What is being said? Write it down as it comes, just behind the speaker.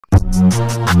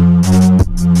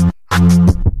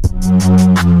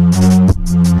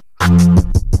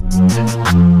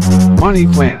Money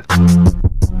plant.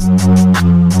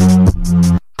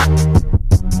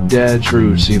 Dead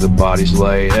true, see the bodies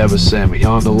lay. Ever sent me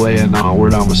on the way and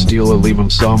onward. I'ma steal or leave 'em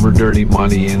somewhere. Dirty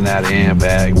money in that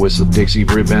handbag. Whistle Dixie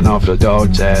ripping off the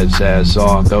dog's head. Sad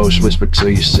song, those whisper till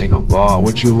you sing 'em all.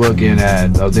 What you looking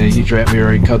at? Oh, then he trapped me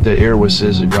or he cut the air with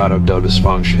scissors. Got up to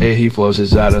dysfunction. Hey, he flows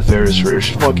his out of Ferris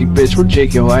first. Fucking bitch, we're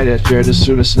taking light at chair. As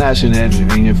soon as snatching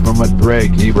engineering from a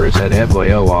break. Neighbors at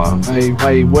headway along.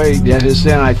 Hey, wait, that is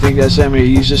then I think that's Emmy.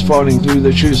 He's just floating through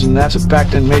the shoes and that's a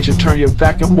fact. And major turn your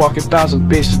back and walk 1,000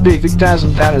 bases. Big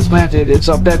thousand that has landed. It's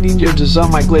up that ninjas is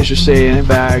on my glacier staying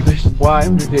back. Why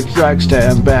it drags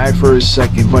stand back for a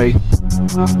second. Wait,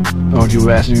 don't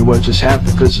you ask me what just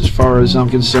happened? Cause as far as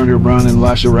I'm concerned, you're running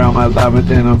lash around my lab and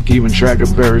then I'm keeping track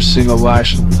of every single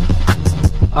lash.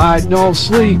 I don't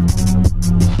sleep.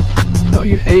 No,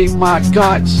 you hate my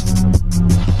guts.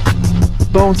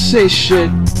 Don't say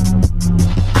shit.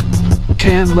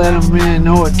 Can't let 'em in.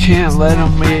 No, I can't let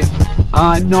 'em in.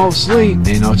 I no sleep.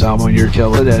 Ain't no time when you're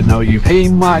killing it. No, you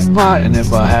hate my butt. And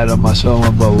if I had a muscle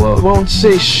and below, won't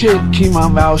say shit. Keep my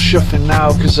mouth shut for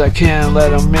now, cause I can't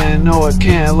let 'em in. No, I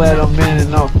can't let 'em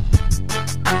in. No.